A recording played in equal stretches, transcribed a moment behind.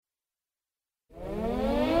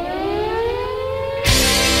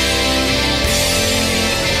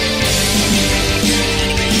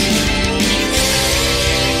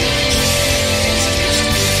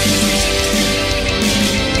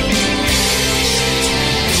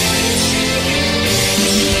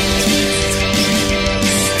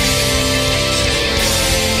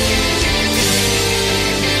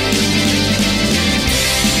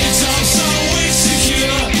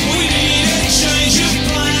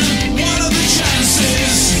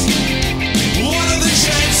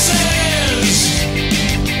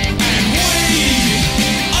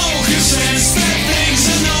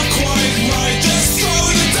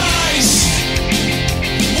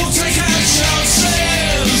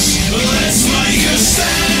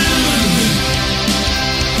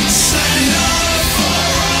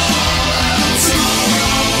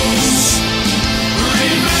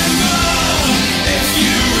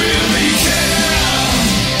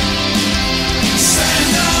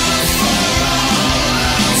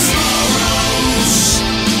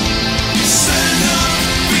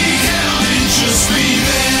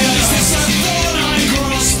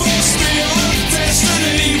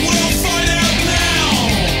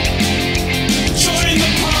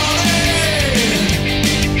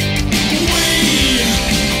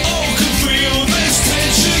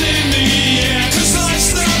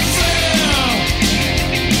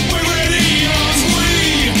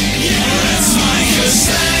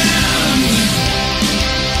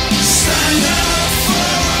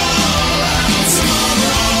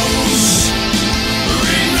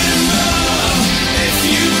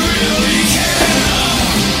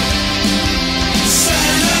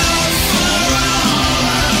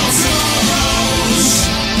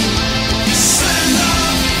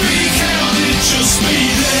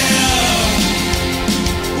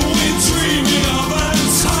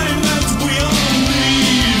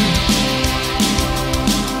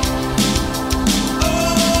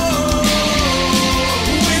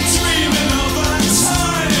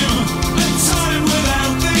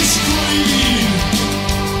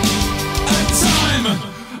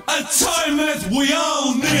a time that we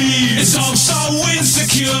all need. It's all so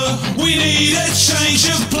insecure, we need a change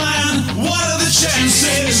of plan. What are the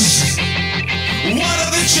chances? What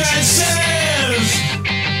are the chances?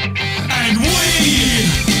 And we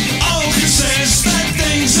all can sense that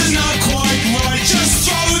things are not quite right. Just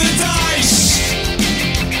throw the dice.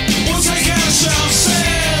 We'll take our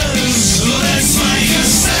chances. Let's make a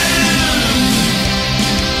stand.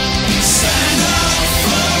 Stand up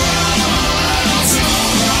for our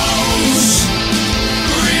tomorrows.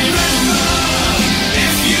 Remember,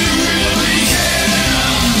 if you really care.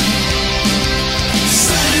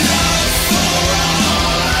 Stand up for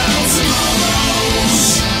our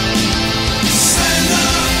tomorrows. Stand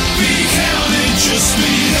up, be counted, just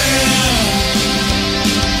be there.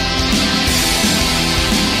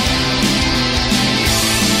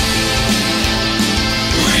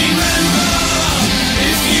 Remember,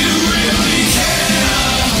 if you really care.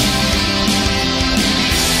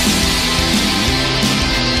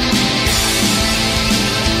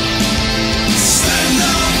 Stand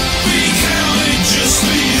up, be counted, just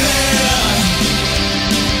be there.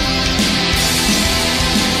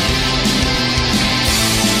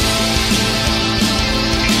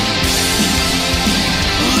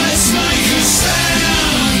 Let's make a stand.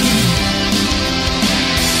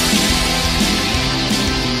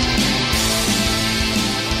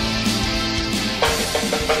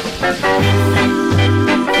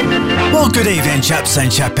 Well, good evening, chaps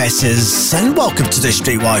and chapesses, and welcome to the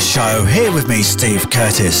Streetwise Show. Here with me, Steve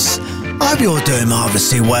Curtis. I hope you're doing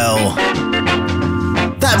marvellously well.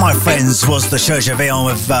 That, my friends, was the Church of Eon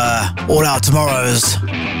with All Our Tomorrows.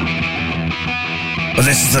 But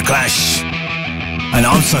this is The Clash, and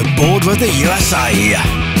I'm so bored with the USA.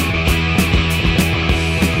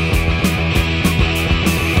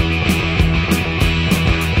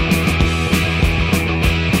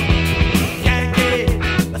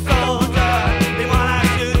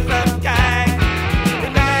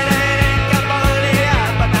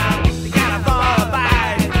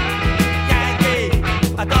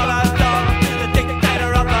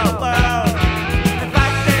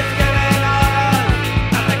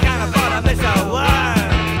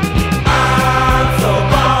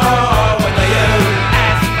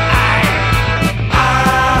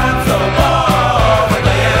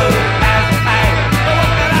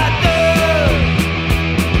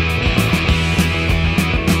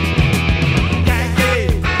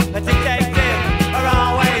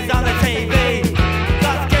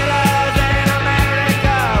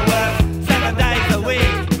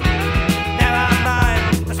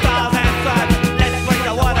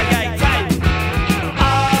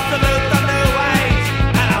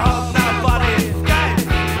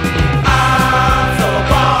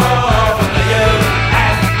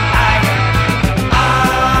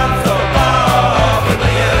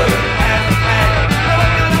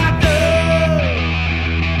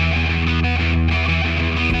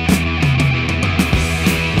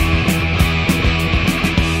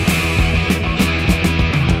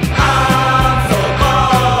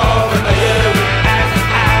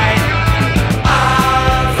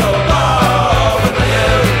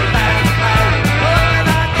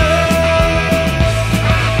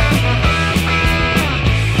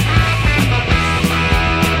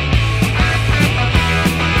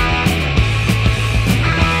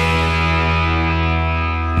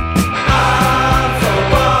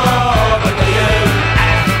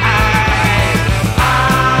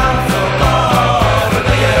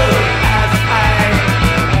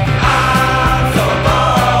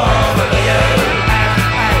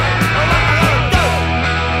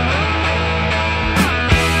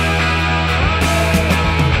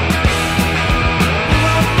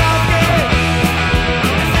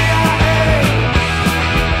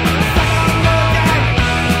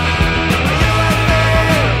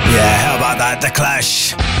 The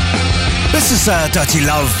Clash. This is Dirty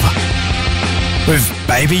Love with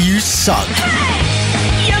Baby You Suck.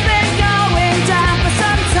 Hey, you've been going down for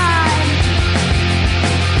some time,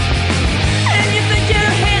 and you think you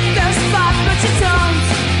hit the spot, but you don't.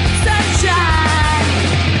 Sunshine.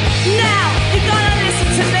 Now you're gonna listen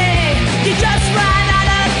to me. You just ran out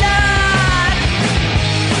of luck.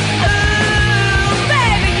 Ooh,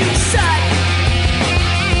 baby, you suck.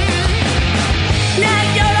 Now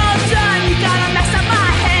you're all done. You gotta mess up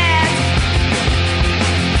my head.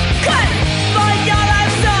 Cut for your own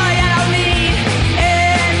story, I don't need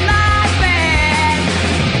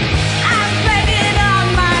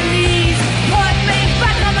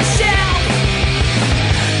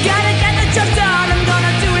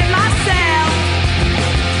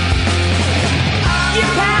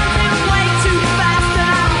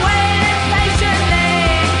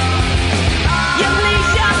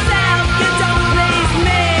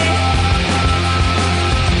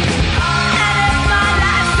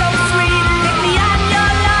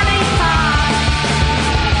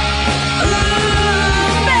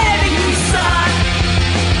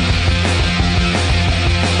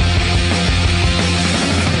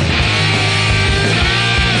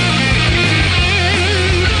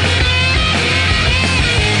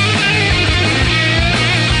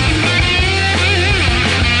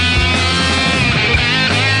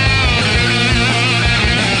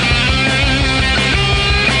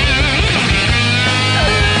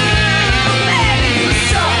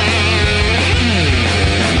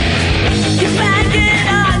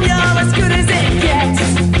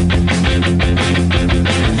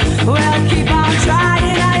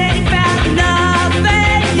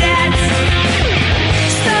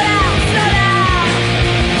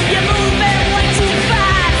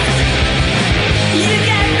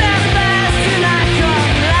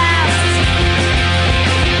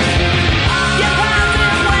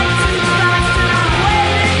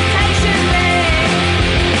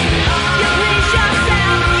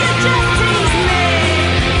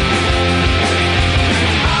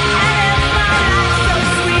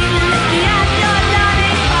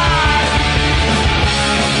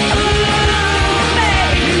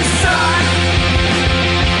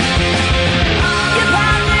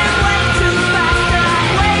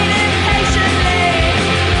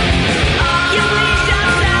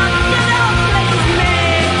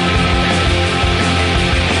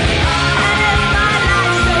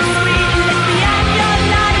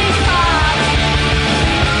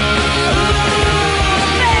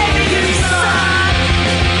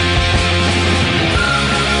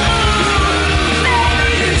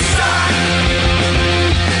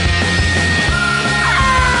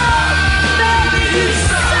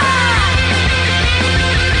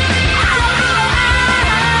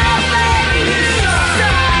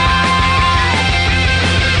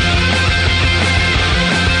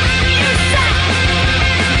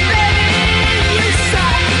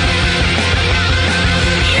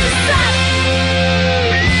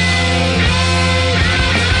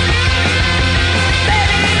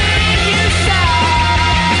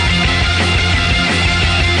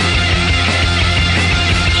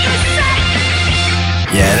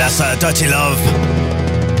Dirty Love.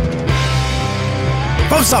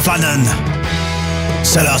 From South London,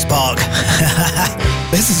 Selhurst Park.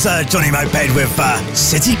 This is Johnny Moped with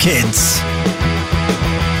City Kids.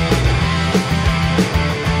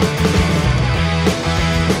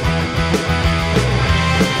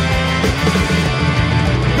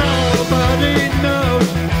 Nobody knows,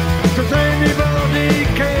 'cause anybody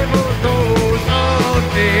can what goes on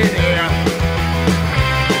in here.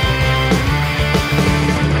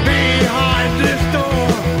 Behind this door,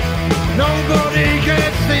 nobody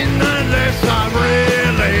gets in unless I'm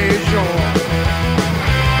really sure.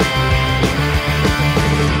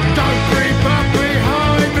 Don't creep up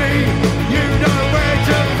behind me, you know where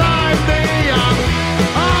to find me. I'm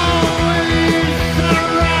always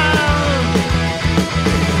around.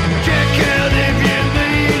 Check out if you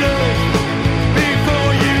need us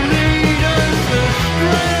before you lead us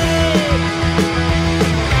astray.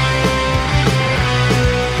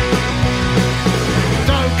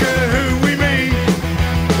 Don't care who we meet,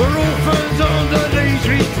 we're orphans on the Leeds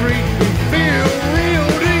Retreat. We feel real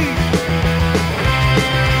deep.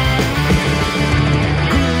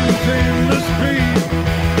 Cruising the speed,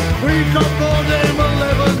 we've got more than we'll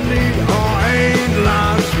ever need. Our aim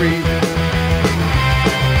lies sweet.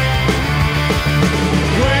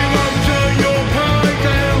 We won't turn your pride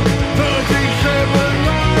down, 37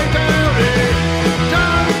 lie down it.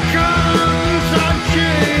 Don't come so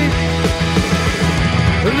cheap.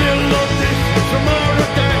 A little of this, some more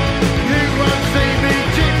of that. You won't see me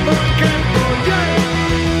tip my cap for you.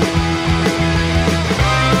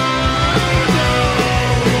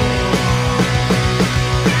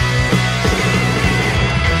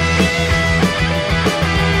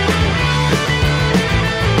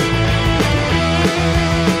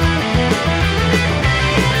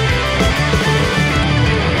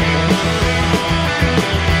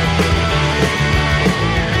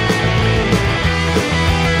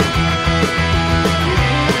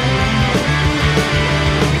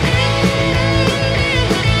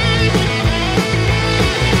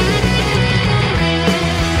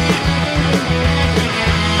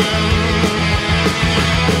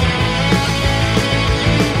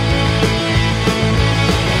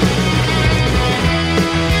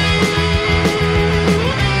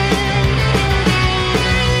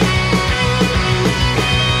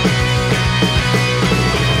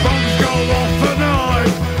 Bombs go off and on.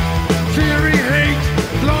 Fury heat,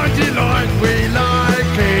 blinding light, we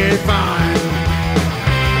like it fine.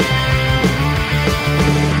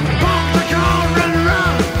 Park the car and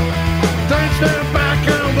run. Don't stand back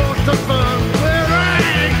and watch the fun. We're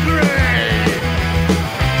angry.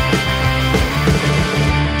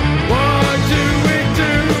 Why do we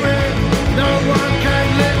do it? No one can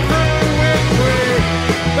live through it. We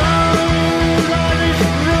know that it's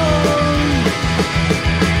wrong.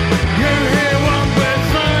 You hear what we're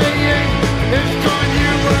saying? It's time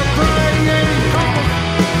you were praying.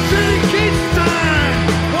 Seek its time.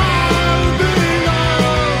 Won't be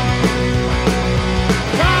long.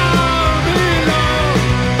 Won't be long.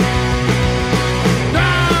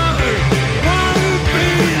 No, won't be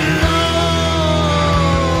long.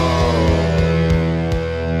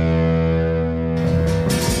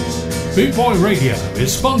 Boot Boy Radio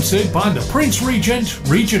is sponsored by the Prince Regent,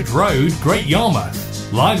 Regent Road, Great Yarmouth.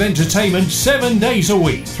 Live entertainment 7 days a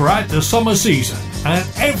week throughout the summer season and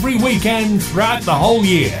every weekend throughout the whole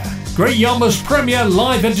year. Great Yarmouth's premier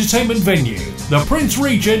live entertainment venue, the Prince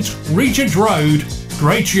Regent, Regent Road,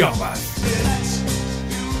 Great Yarmouth.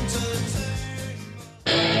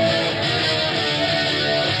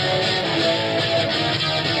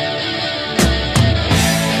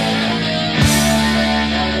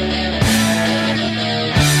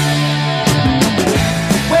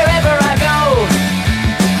 Wherever I go,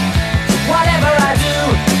 whatever I do,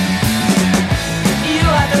 you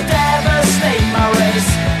have to devastate my race.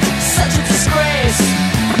 Such a disgrace.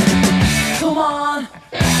 Come on,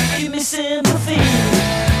 give me sympathy.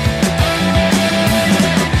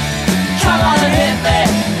 Come on and hit me.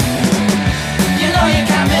 You know you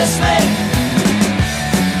can't miss me.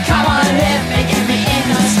 Come on and hit me, give me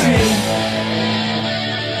industry.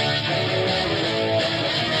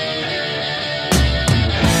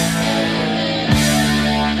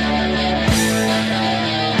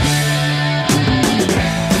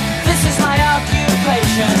 This is my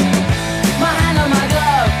occupation, my hand on my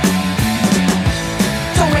glove.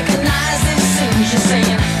 Don't recognize these things you're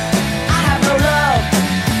saying. I have no love.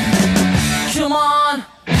 Come on,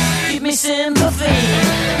 give me sympathy.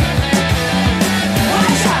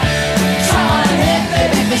 Watch out. Come on and hit me,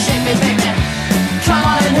 make me, shake me, baby. Come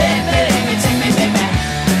on and hit me, let me, take me, baby.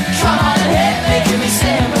 Come on and hit me, give me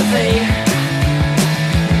sympathy.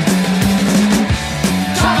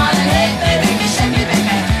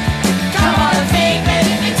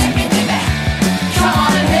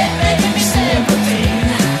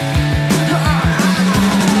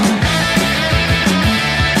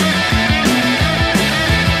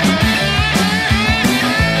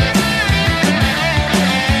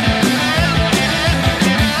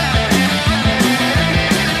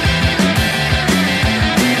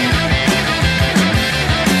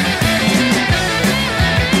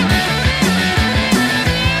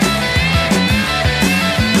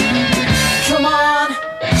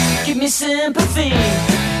 me sympathy.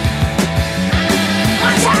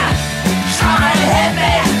 One time, try to hit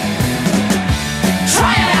me.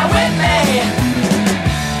 Try it out with me.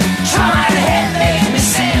 Try to hit me, give me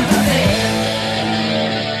sympathy.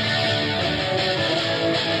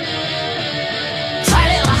 Try a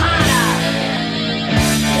little harder.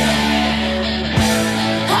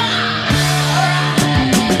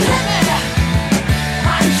 Hit me.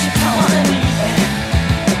 Why don't you come on and meet me?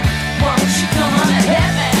 Why don't you come on and hit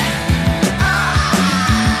me?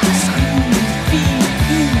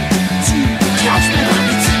 Catch me on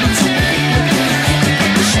the TV.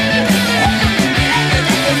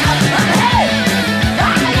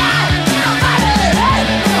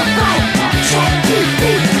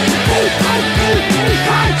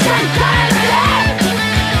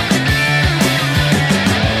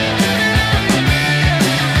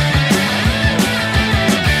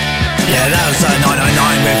 Yeah, that was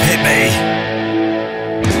 999 with Hit Me.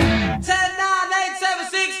 10, 9, 8, 7,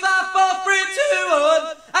 6, 5, 4, 3, 2,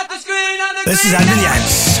 1. At the screen on the This is green Andy now.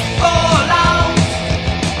 Yance. Fall out.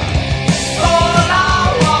 Fall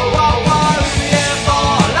out. Whoa, whoa, whoa. Yeah,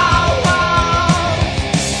 fall out.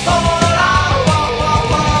 Fall out. Whoa,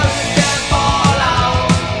 whoa, whoa. Yeah, fall out.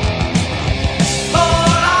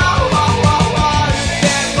 Fall out. Whoa, whoa, whoa.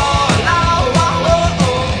 Yeah, fall out. Whoa, whoa,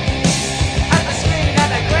 whoa. At the screen on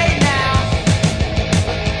the green now.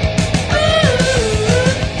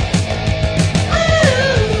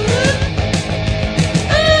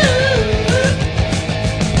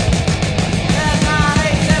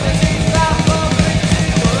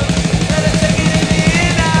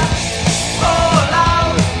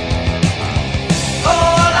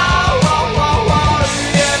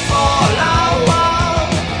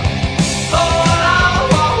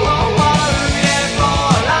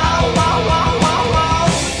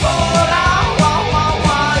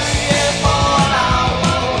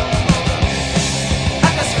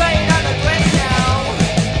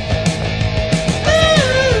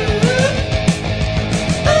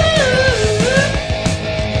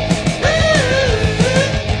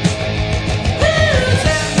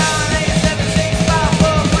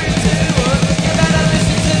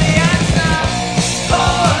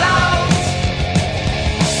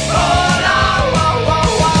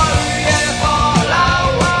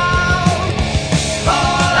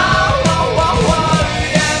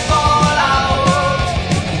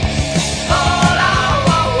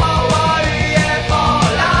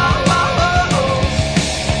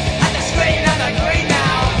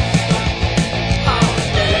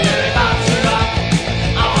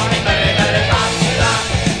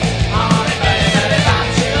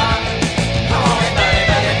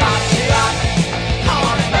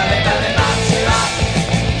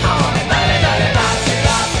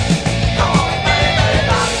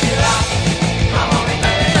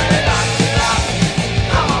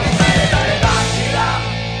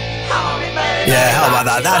 Yeah, how about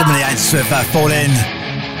that? Adam and the Ants with Fall In.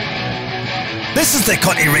 This is the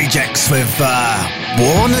Conti Rejects with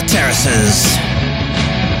War on the Terraces.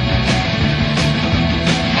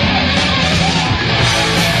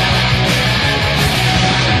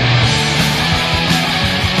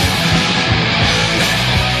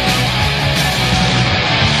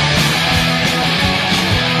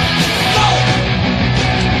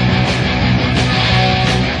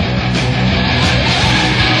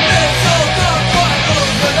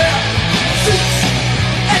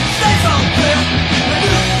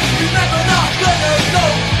 Remember not gonna go.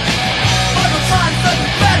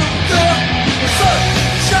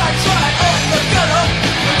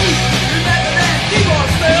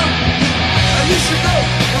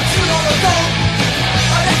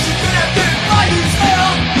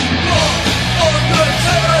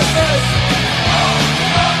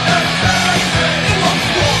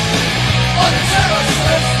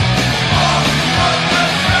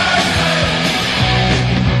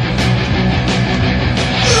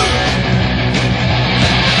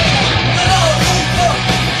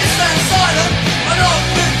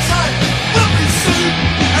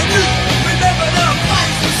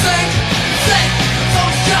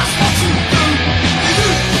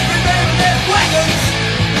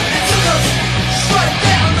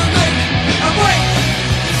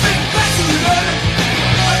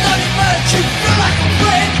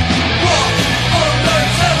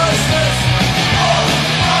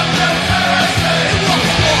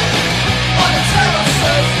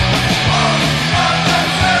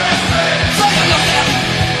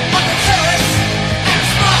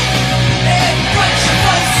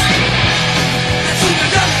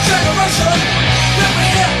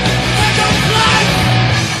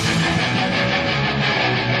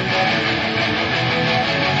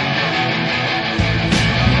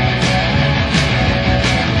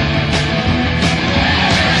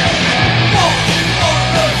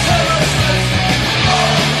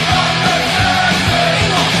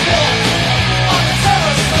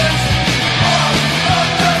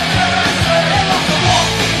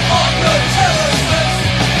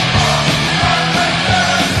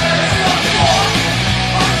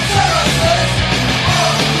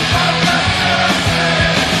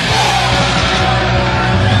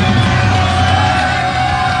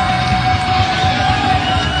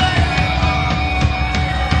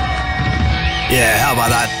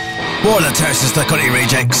 about that. Royal and Terraces, the Quality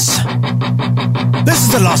Rejects. This is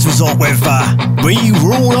The Last Resort with We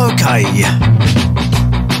Rule OK.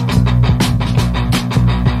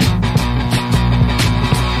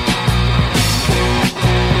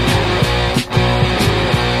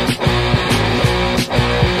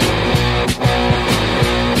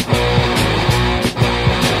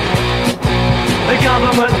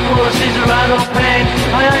 Government policies are out of hand.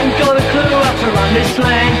 I ain't got a clue how to run this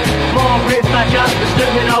land. Margaret Thatcher, the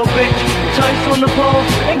stupid old bitch, takes from the poor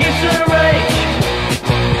and gives to the rich.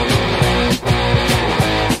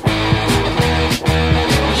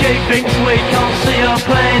 She thinks we can't see her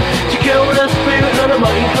plan to kill the spirit of the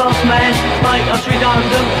working class man. Make us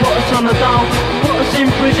redundant, put us on the dole, put us in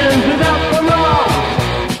prison without parole.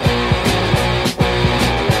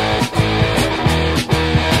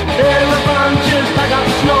 They're a bunch of stuck-up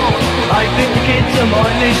snobs. I think the kids are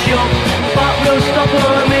mindless shops, but we'll stop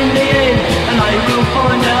them in the end, and they will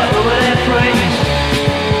find out who are their friends.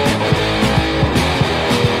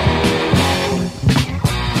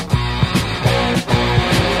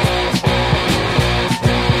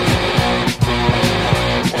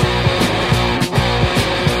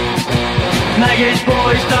 Maggie's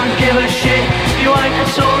boys don't give a shit. You ain't a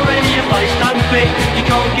Tory, your face don't fit. You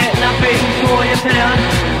can't get nothing for your pound.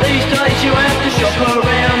 These days you have to shop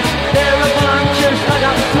around. They're a bunch of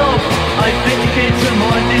stuck-up snobs. I think the kids are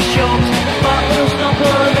mindless shops, but we'll stop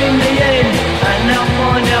them in the end, and they'll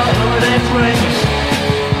find out who are their friends.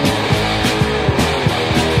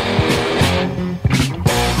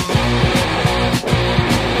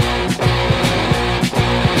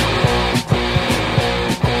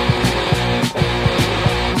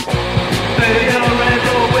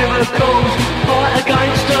 Fight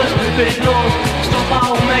against us with big laws. Stop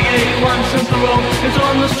old Maggie once and for all. Cause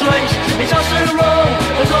on the streets it's us who rule.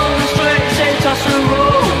 Cause on the streets it's us who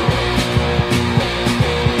rule.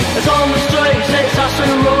 It's on the streets it's us who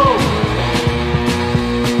rule.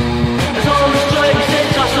 It's on the streets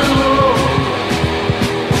it's us who rule.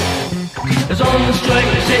 It's on the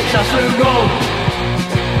streets it's us who rule.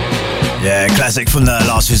 Yeah, classic from The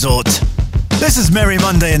Last Resort. This is Merry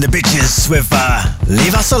Monday and the Bitches with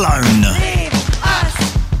Leave Us Alone. Leave us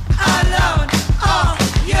alone, or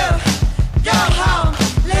you go home.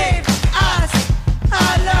 Leave us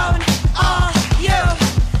alone, or you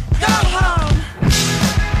go home.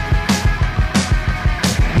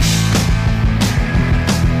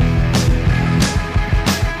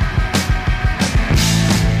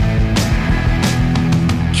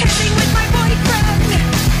 Kissing with my boyfriend.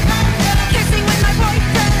 Kissing with my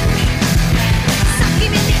boyfriend. Suck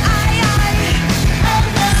him in the eye.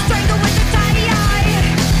 Strangle with the tie.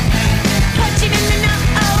 Punch him in the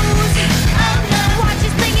nose. Watch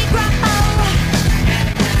his thingy grow.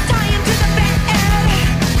 Tie him to the bed.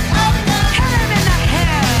 Hit him in the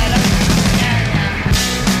head.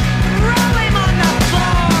 Roll him on the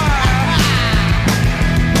floor.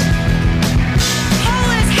 Pull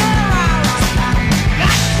his hair out.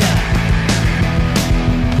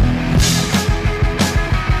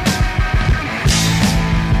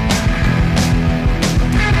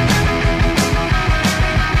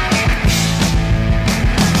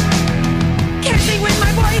 Kissing with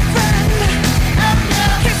my boyfriend.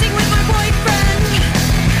 Kissing with my boyfriend.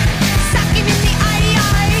 Suck him in the eye.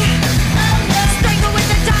 Strangle with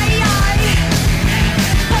the tie.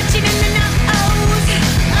 Punch him in the nose.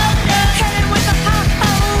 Hit him with the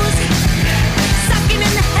hose. Suck him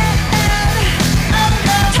in the head.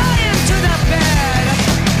 Tie him to the bed.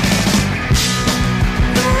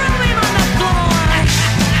 Throw him on the floor.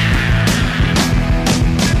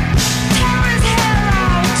 Tear his hair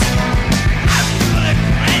out.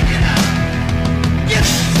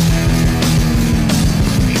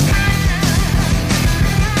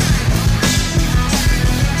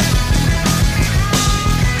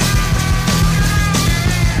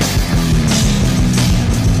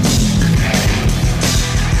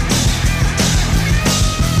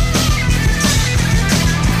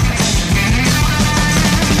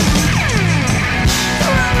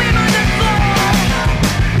 Throw him on the floor.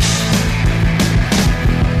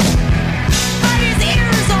 Bite his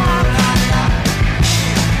ears off.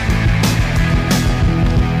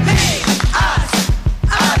 Leave us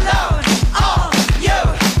alone, or you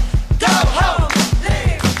go home.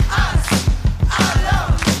 Leave us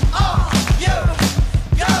alone, or you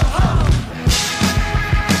go home.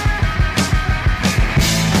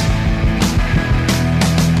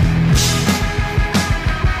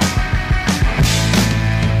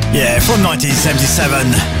 Yeah, from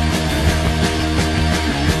 1977.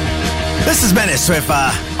 This is Menace with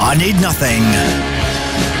I Need Nothing.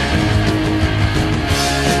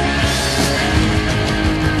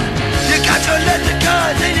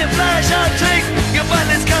 stars in your flash on tricks. Your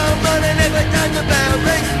butlers come running every time the bell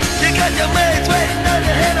rings. You got your maids waiting on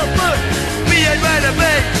your head or foot. Me, I'd rather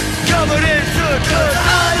be covered in soot. 'Cause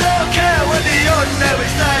I don't care what the ordinary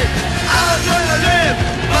say. I'm gonna live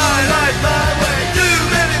my life my way. Too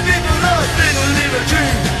many people lost, people live a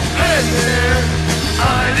dream. Hey man,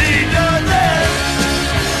 I need nothing.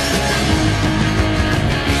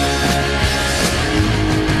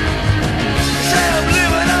 Say I'm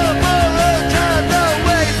living on a borrowed time, no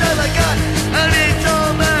ways all I got. I need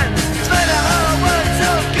some man, spend a hard work, so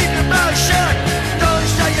keep your mouth shut. Don't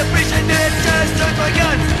shout your preaching, it just took my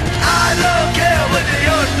guts. I don't care what the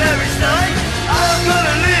ordinary say. I'm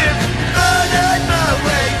gonna live my night my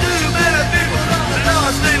way. Too many people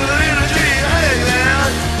lost, people in a dream. Hey man,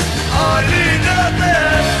 I need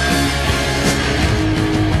nothing.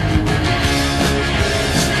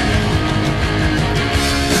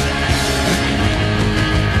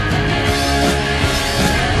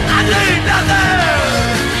 I need nothing.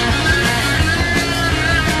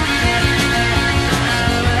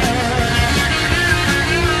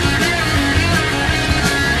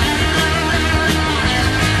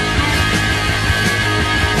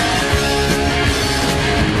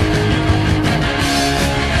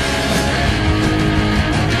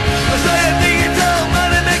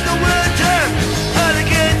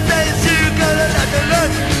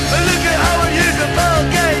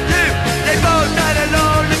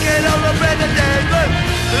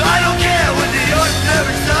 I don't care what the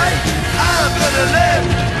ordinary say. I'm gonna live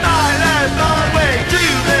my life my way.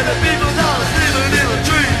 Too many people lost living in a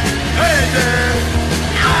dream. Hey man,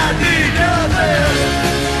 I need nothing.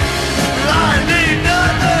 I need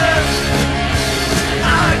nothing. I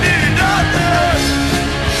need nothing.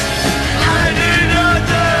 I need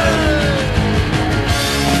nothing.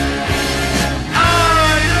 I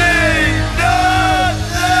need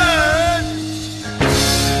nothing.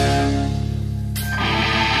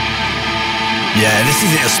 Yeah, this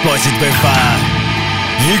is it, Exploited with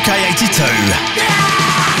UK 82.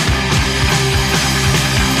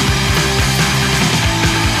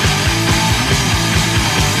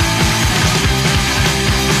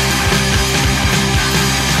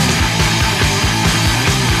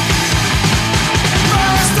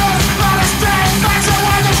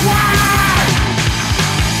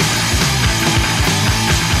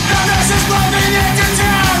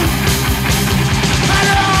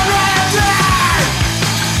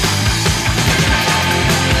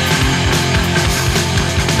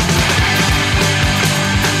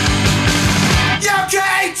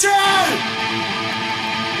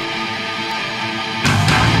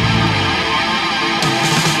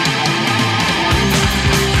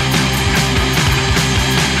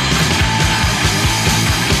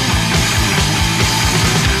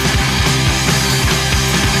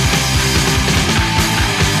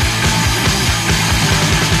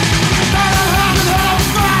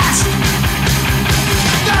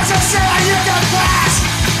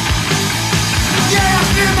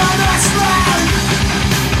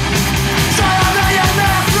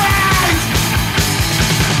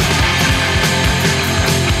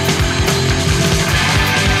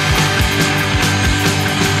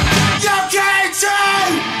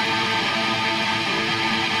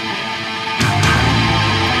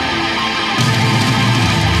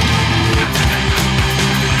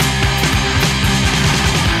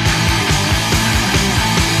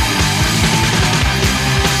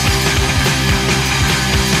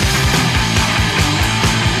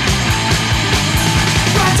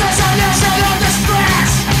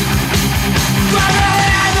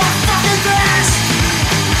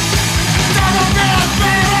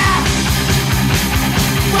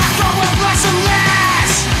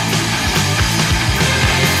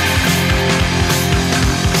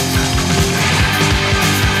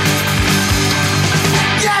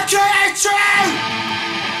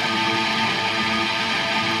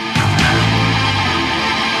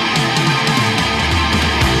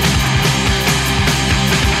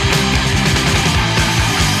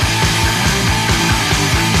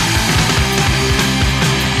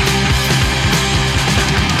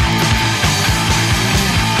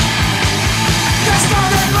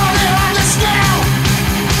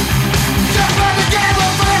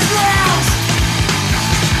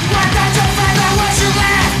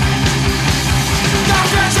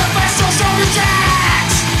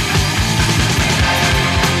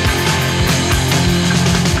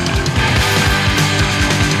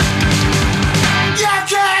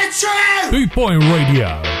 Bootboy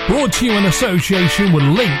Radio, brought to you in association with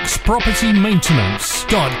Links Property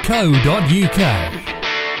Maintenance.co.uk.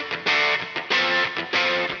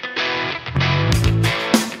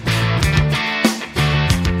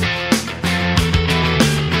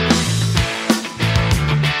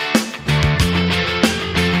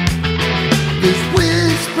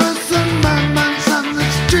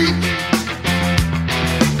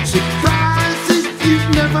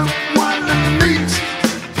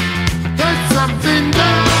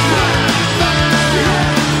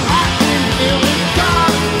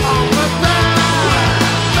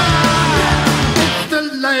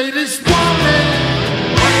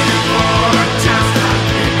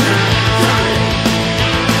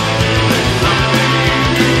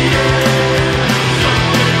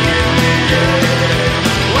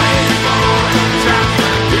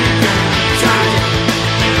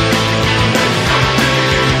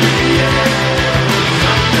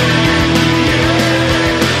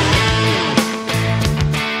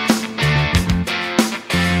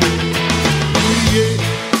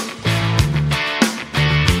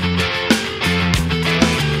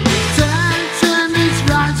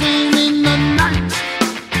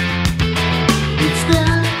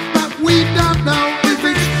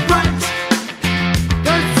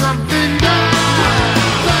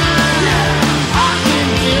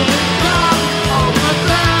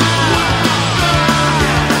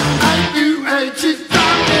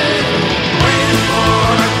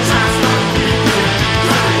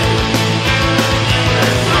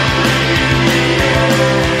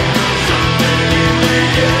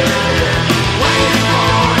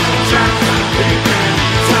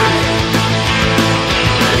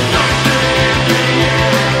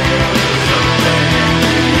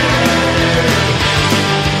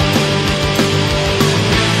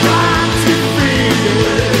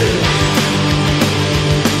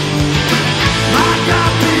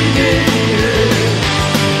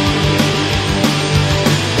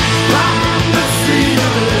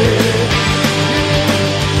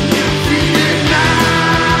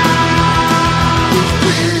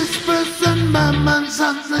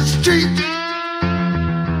 the street.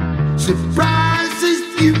 Surprises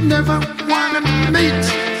you never wanna meet.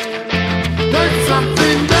 There's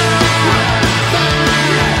something there.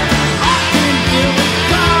 I can hear it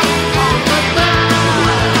come on the bell.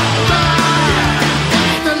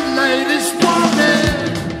 It's the latest warning.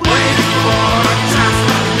 Waiting for a chance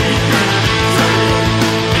to meet you.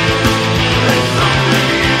 There's something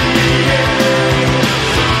in the air.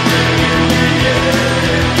 Something in the air.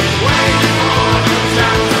 Waiting for a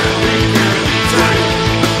chance to meet you.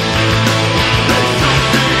 There's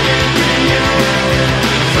something in the air.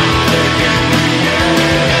 Something in the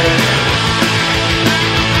air.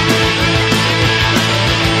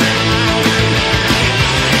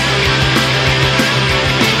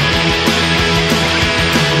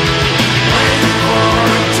 Waiting for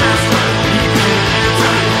a chance to meet you.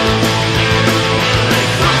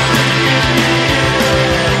 There's something in the air.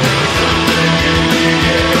 Something in the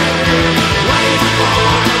air. Waiting for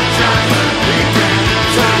a chance to meet you. There's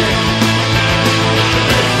something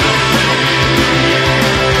in the air.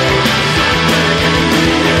 Something in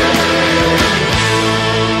the air.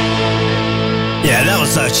 Yeah, that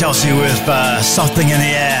was Chelsea with Something in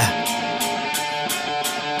the Air.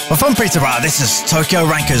 Well, from Peterborough, this is Tokyo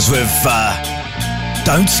Rankers with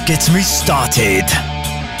Don't Get Me Started.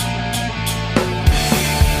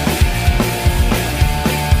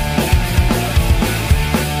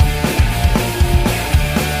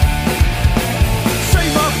 See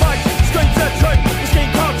my face, screams the truth, the skin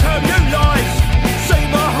can't tell you lies. See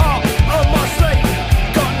my heart on my sleeve,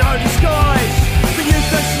 got no disguise. The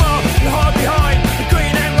useless smile and hide behind the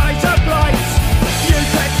green and razor blades. You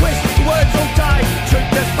can twist the words all day, truth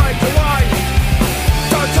just fades away.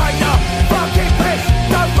 Don't take the fucking piss,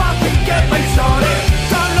 don't fucking get me started.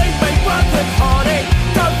 Don't leave me working hardy,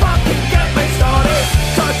 don't fucking get me started.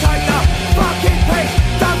 Don't take the fucking piss,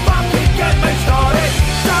 don't fucking get me started.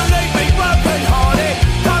 Don't leave me working hardy,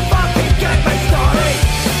 don't fucking get me started.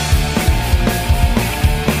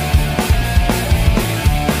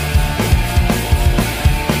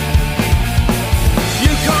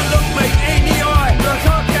 You can't look me in the eye, but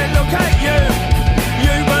I can't look at you.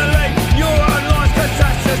 You believe you're alive, 'cause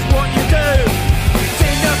that's just what you do. It's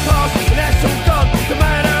in the past, and that's all gone, don't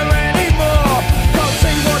matter anymore. Can't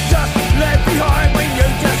see what's just left behind when you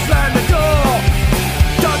just slam the door.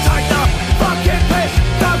 Don't take the fucking piss,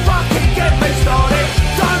 don't fucking get me started.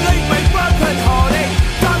 Don't leave me broken hearted,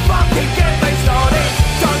 don't fucking get me started.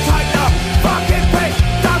 Don't take the fucking piss,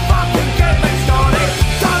 don't fucking get me started.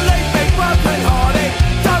 Don't leave me broken hearted,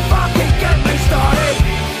 don't fucking get me started.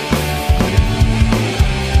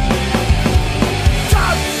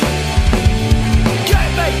 Don't get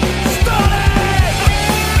me started.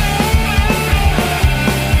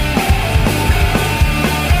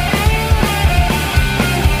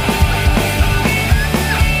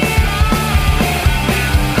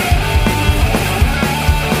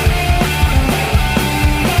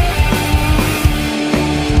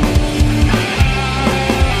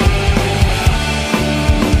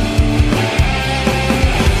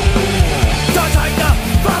 Don't take the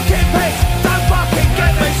fucking piss, don't fucking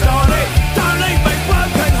get me started. Don't leave me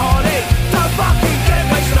broken hearted, don't fucking get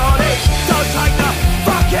me started. Don't take the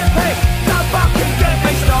fucking piss, don't fucking get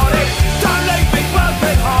me started. Don't leave me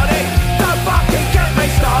broken hearted, don't fucking get me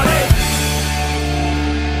started.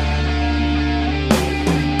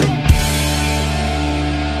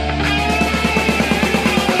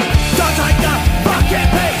 Don't take the fucking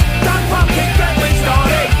piss, don't fucking get me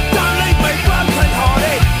started. Don't leave me broken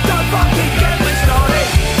hearted, don't fucking get me started.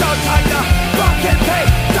 Don't take the fucking piss,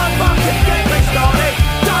 don't fucking get me started.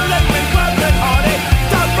 Don't leave me broken hearted,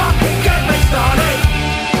 don't fucking get me started.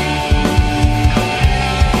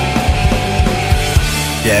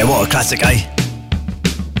 Yeah, what a classic, eh?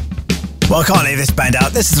 Well, I can't leave this band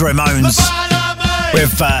out. This is the Ramones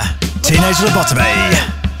with Teenage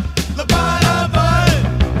Lobotomy.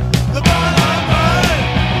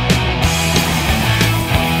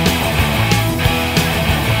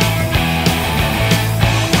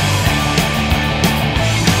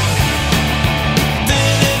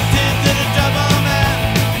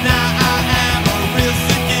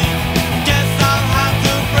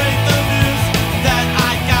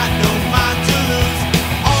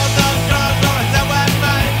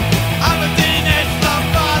 I'm a teenage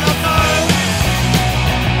lobotomy.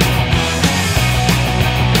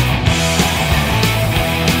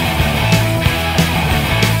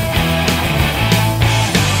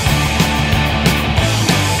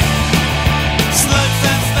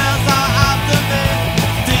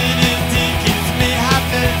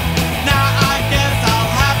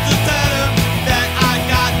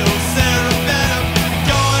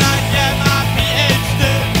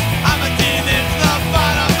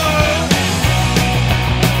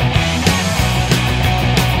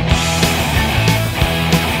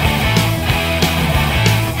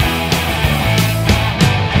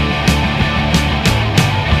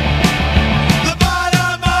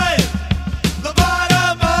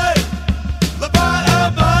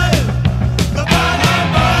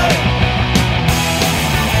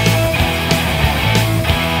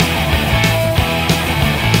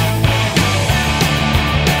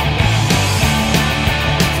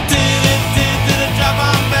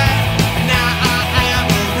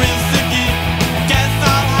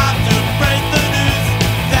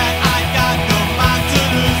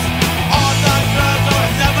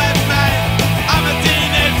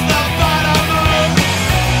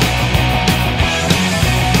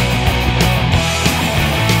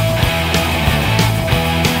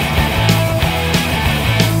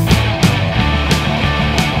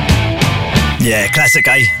 classic,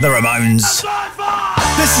 eh? The Ramones.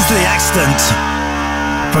 This is The Accident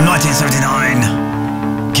from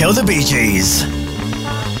 1979. Kill the Bee Gees.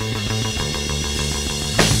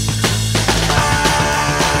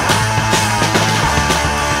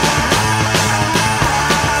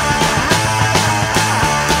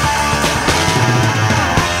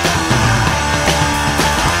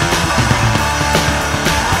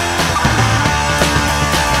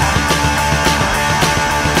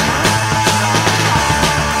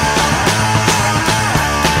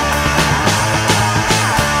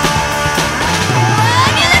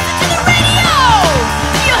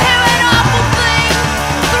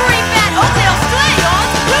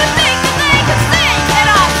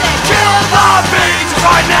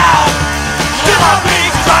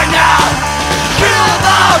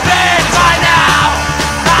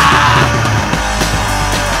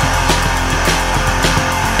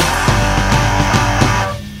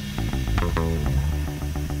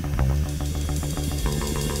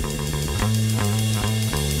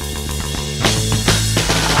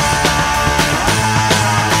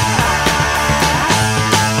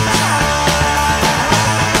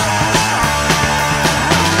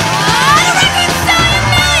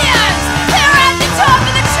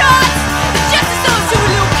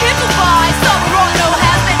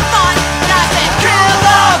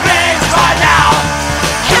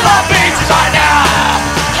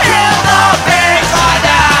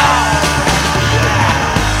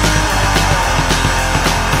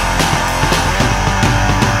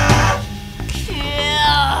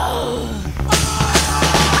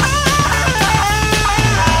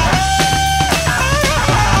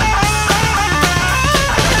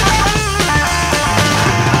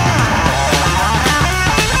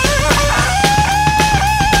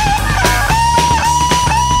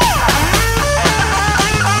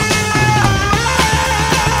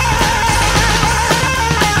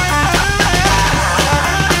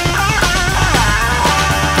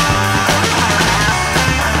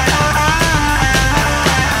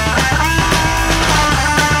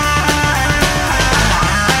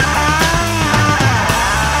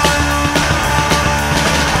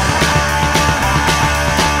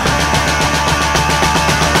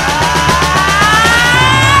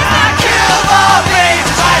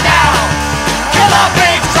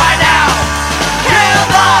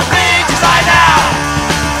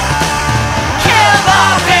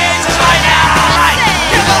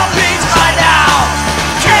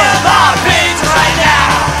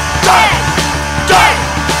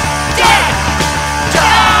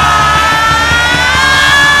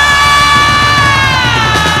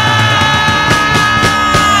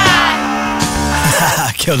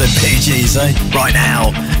 Kill the Bee Gees, eh? Right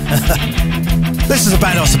now. This is a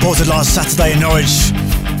band I supported last Saturday in Norwich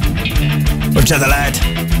with Jet the Lad.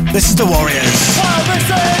 This is the Warriors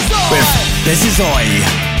with This Is Oi.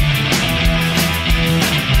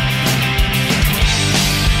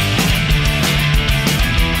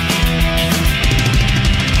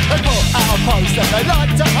 They put out a post that they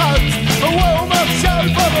like to host a warm-up show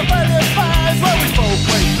for the million fans where we thought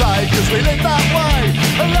we play cause we live that way.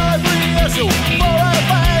 A live rehearsal for our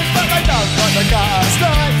fans, but they don't want to cut our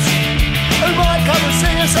stripes. Who might come and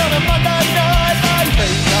see us on a Monday night?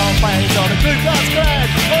 Maybe our fans on a good last grand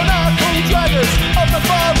on our cool draggers of the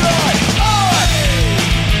far right. Oi!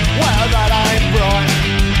 Well, that ain't right.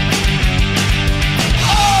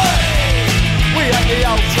 Oi! We ain't the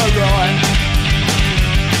ultra right.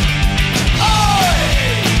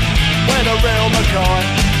 We're the real McCoy.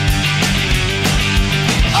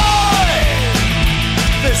 Oi!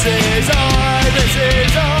 This is I, this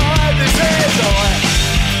is I, this is I.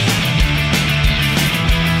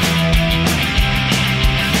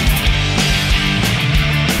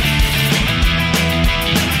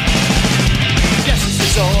 Yes, this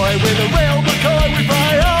is I, we're the real McCoy. We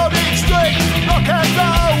play hard extreme rock and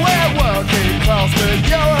roll. We're working class, but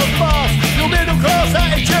you're fast. Your middle class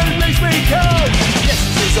attitude leaves me cold.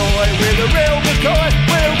 Oi, we're the real McCoy,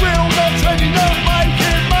 we're real, not trending, not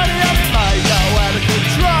making money, and it may go out of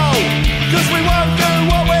control, cause we won't do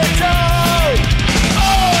what we're told.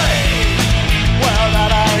 Oi! Well,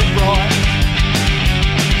 that ain't right.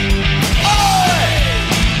 Oi!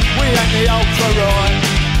 We ain't the ultra right.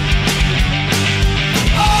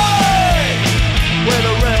 Oi! We're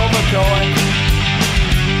the real McCoy.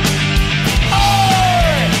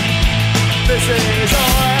 Oi! This is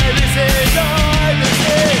I, this is I. This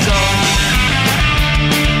is on.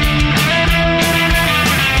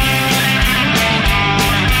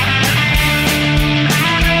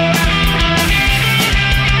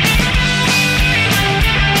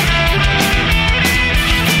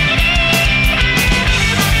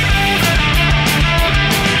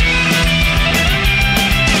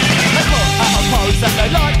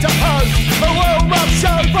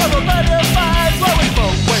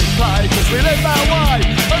 we live our way.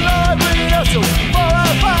 Alive we hustle for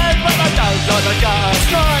our fame, but they don't like the gutter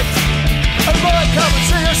stripes. And might come and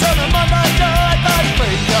see us on a Monday night. They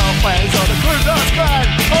think our fans are the Cruise Last Band,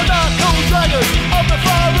 or Knuckle Draggers of the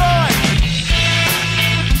far right.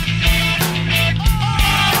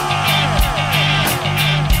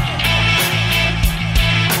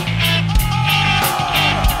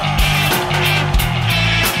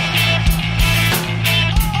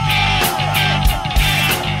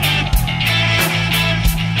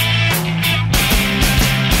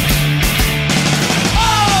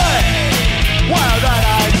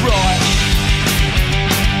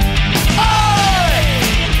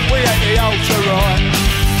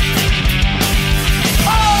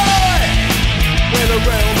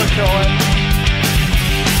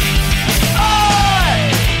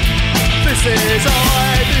 This is I,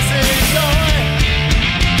 this is I.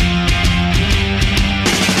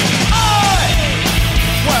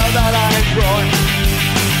 Well that ain't right.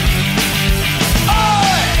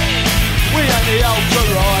 We ain't the ultra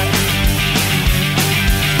right.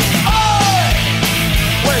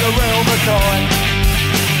 We're the real McCoy.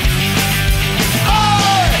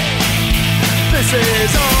 This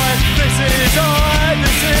is I, this is I,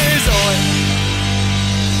 this is I.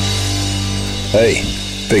 Hey,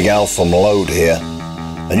 Big Al from Load here,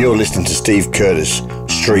 and you're listening to Steve Curtis,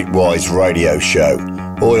 Streetwise Radio Show.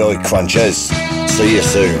 Oi oi crunches, see you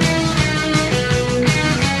soon.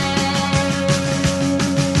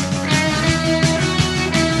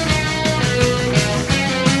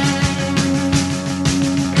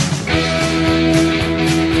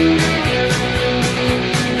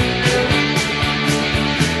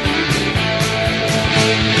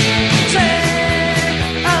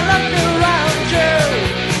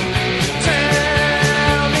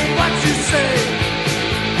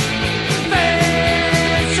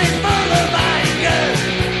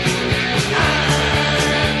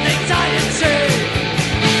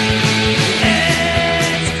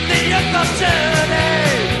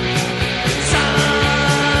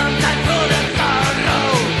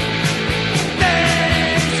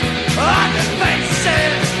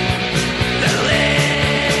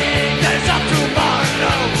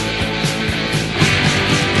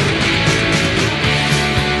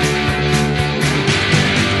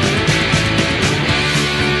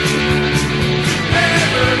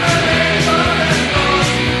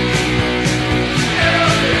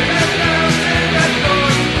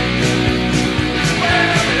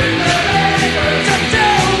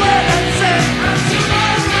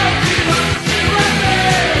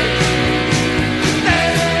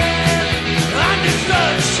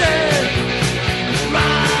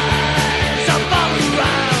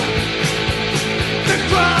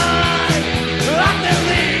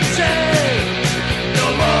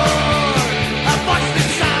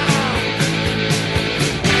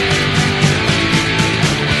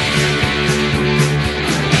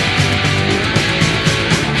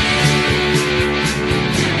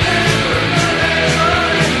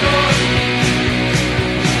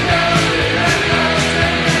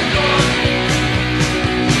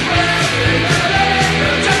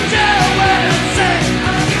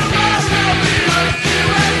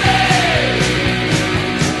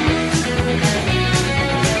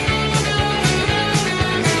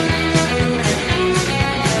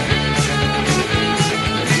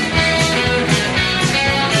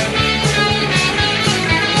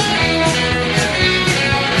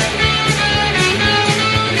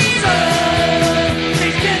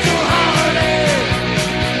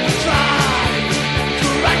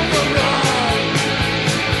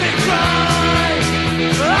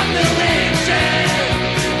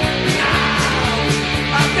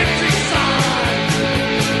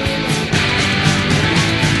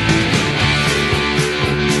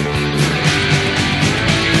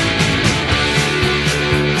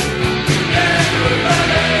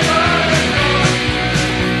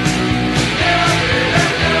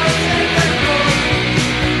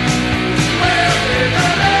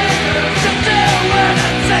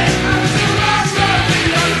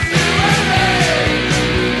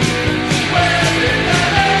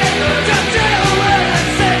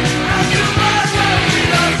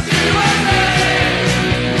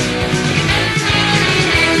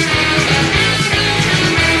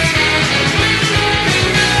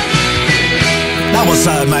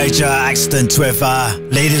 A major accident with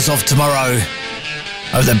Leaders of Tomorrow.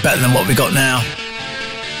 Oh, they're better than what we got now.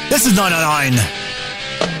 This is 909.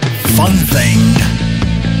 Fun Thing.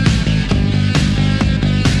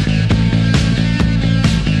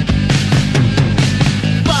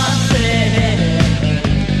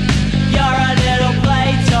 You're a little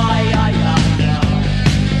play toy.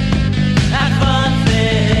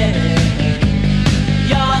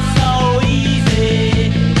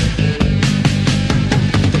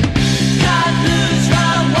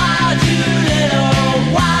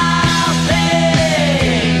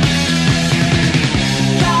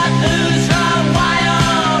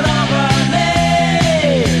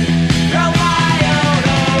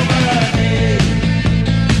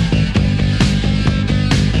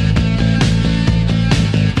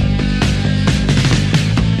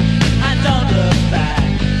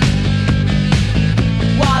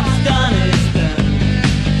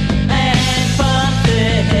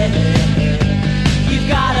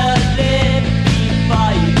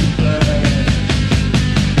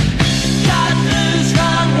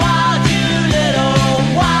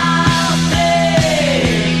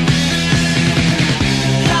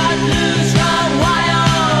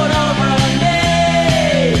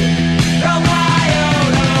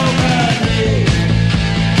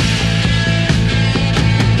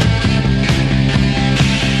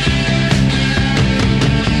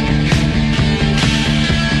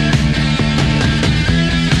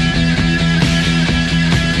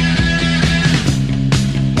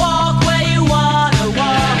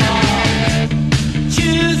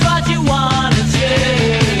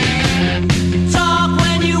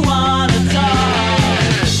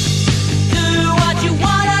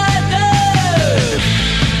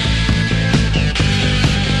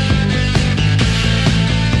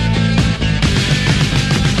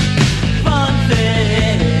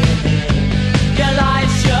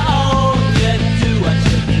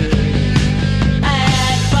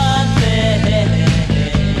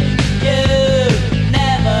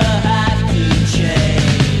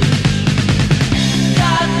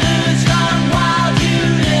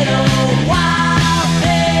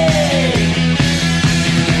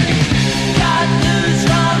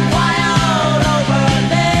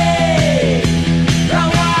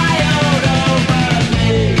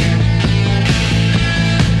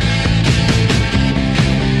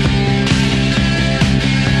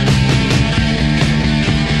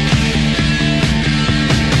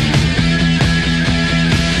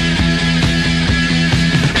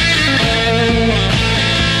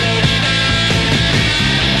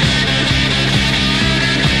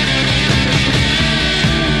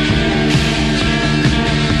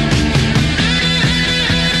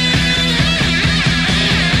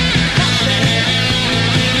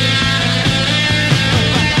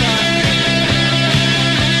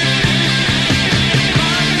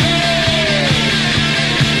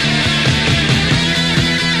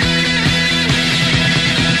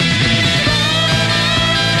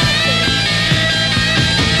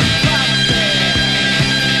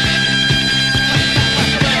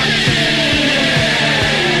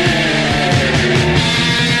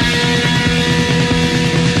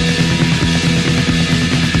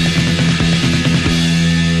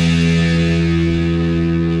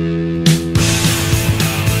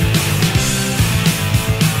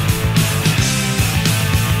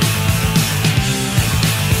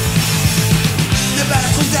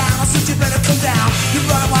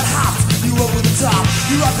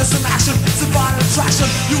 action.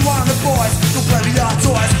 You're one of the boys who play with our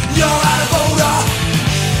toys. You're out of order.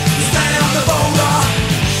 You're standing on the border.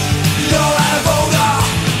 You're out of order.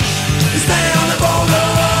 You're standing on the border.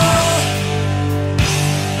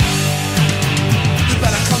 You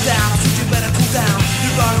better come down. I said you better cool down.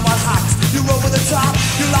 You're running my hacks. You're over the top.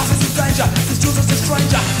 Your life is in danger. Cause you're just a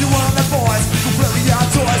stranger. You're one of the boys who play with our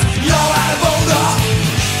toys. You're out of order.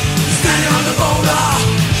 You're standing on the border.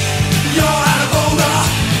 You're out of order.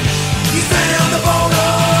 You're standing on the border.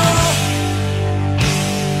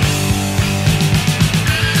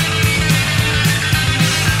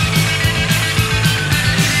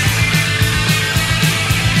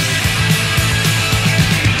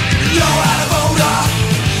 You're out of order.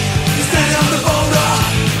 You're standing on the border.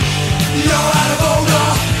 You're out of order.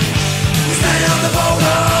 You're standing on the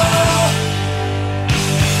border.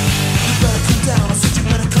 You better come down. I said you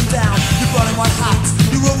better come down. You're running white hats.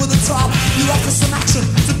 You're over the top. You offer some action.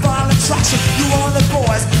 It's a violent attraction. You're one of the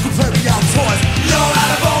boys who play with our toys. You're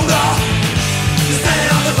out of order. You're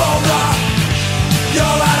standing on the border. You're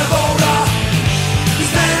out of order.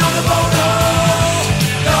 You're standing on the border.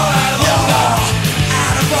 You're out of order.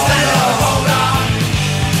 Out of order. Standing on the border.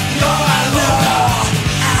 You're out of order. Out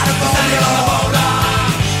of order. Standing on the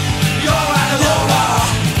border. You're out of order.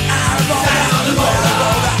 Out of order. Standing on the border.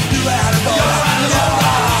 You're out of order.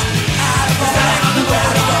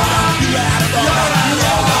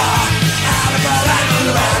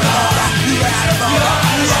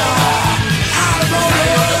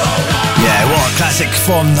 Yeah, what a classic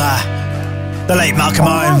from the late Malcolm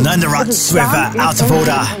Owen and the Ruts with Out of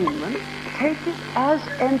Order.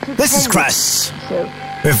 This is Crass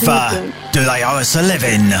with Do They Owe Us a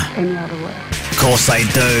Living? Of course they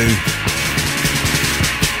do.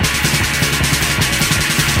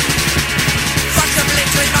 Fuck the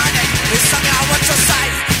military money. There's something I want to say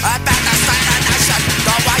about the state of the nation.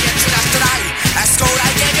 The way you treat us today. At school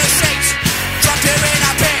they give you seats. Drop you in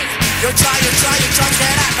a pit. You try to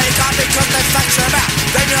get up, but you can't because they facts you out.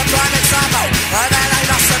 Then you're a prime example, and that ain't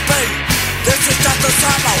us to be. This is just a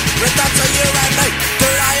sample, it's up to you and me. Do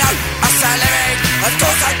they owe us a living? Of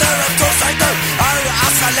course they do, of course they do. Owe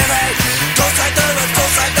us a living. Of course they do, of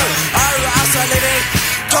course they do. Owe us a living.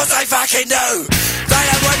 Of course they fucking do. They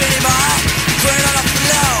don't work anymore. Put it on the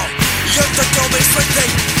floor. You used to call me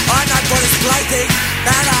sweetie. I know what it's blading.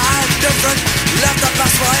 Now that I'm different. Love to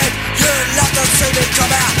bust my head. You love to see me come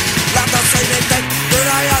out. Love to see me think. Do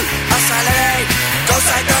they owe us a living? Of course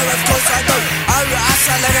they do, of course they do. Owe us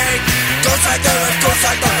a living. Of course they do, of course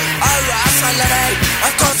they do. Owe us a living.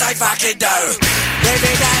 Of course they fucking do.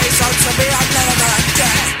 Living days on to me, I'm never gonna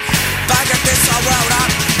get. Back at this, I roll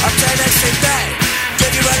up. I'm dead next day.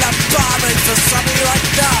 Give you a apartment for something you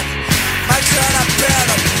ain't done. Make sure I bear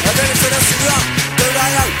them. And anything else is wrong. Do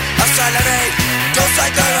they owe us a living? Of course they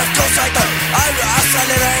do, of course they do. Owe us a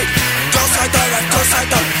living. Of course they do, of course they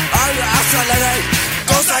do. Owe us a living. Of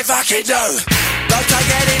course they fucking do. Don't take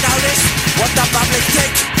any notice what the public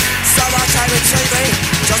think. So much on the TV,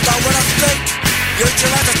 just don't wanna think. You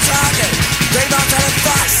just like a target, they don't tell it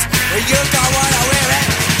fast. And you don't wanna wear it,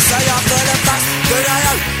 so you're feeling fast. Do they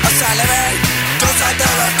owe us a living? Of course they do,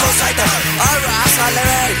 of course they do. Owe us a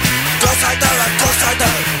living. Of course they do, of course they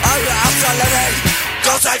do. Owe us a living. Of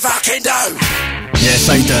course they fucking do. Yes,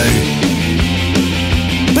 they do.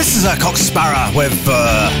 This is a Cox Sparrow with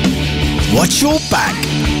Watch Your Back.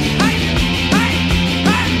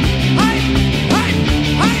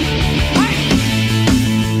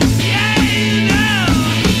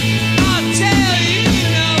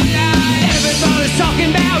 Everybody's talking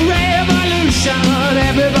about revolution.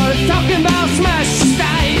 Everybody's talking about smash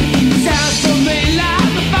state. Sounds to me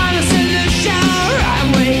like the final solution. Right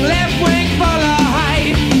wing, left wing, full of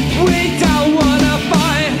hate. We don't wanna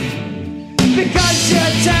fight because you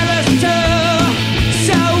tell us to.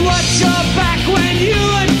 So watch your back when you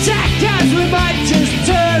attack, 'cause we might just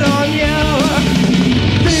turn on you.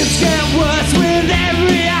 Things get worse with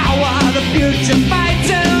every hour. The future fights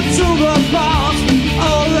into the past.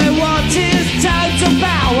 All they want is total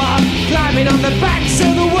power, climbing on the backs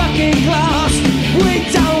of the working class. We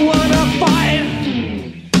don't wanna fight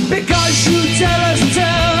because you tell us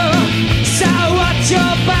to. So watch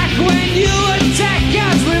your back when you attack,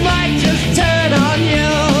 'cause we might just turn on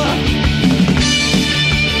you.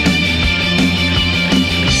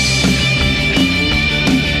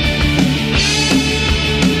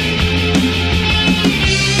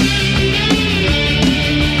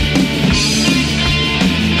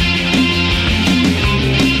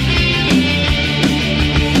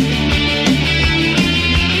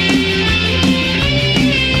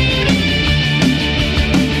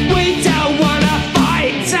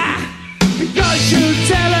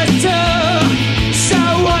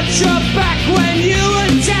 back when you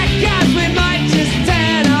attack us? We might just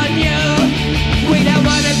turn on you. We don't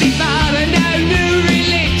wanna be part of no new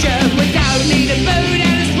religion. We don't need a food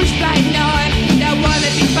and a switchblade knife. Don't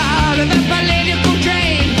wanna be part of a political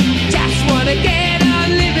dream. Just wanna get on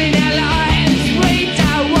living our lives. We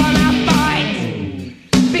don't wanna fight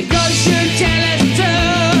because you tell us to.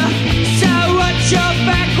 So watch your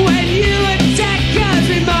back when you attack us.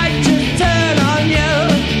 We might just turn on you.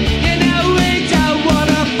 You know we don't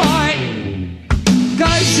wanna fight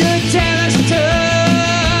cause you tell us to.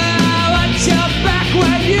 Watch your back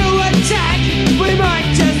when you attack. We might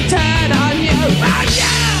just turn on you. On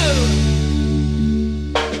you!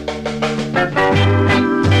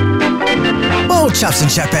 Well, chaps and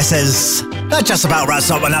chapesses, that just about wraps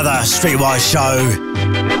up another Streetwise show.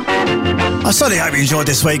 I certainly hope you enjoyed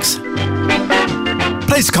this week's.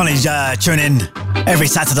 Please kindly tune in every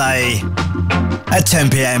Saturday at 10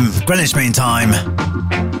 p.m. Greenwich Mean Time,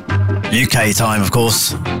 UK time, of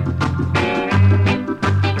course.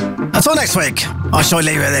 Until next week, I shall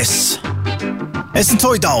leave you with this. It's the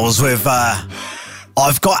Toy Dolls with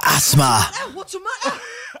I've Got Asthma. What's the matter?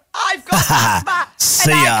 I've got asthma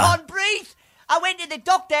See and I ya. can't breathe. I went to the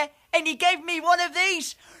doctor and he gave me one of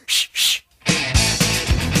these. Shh, shh.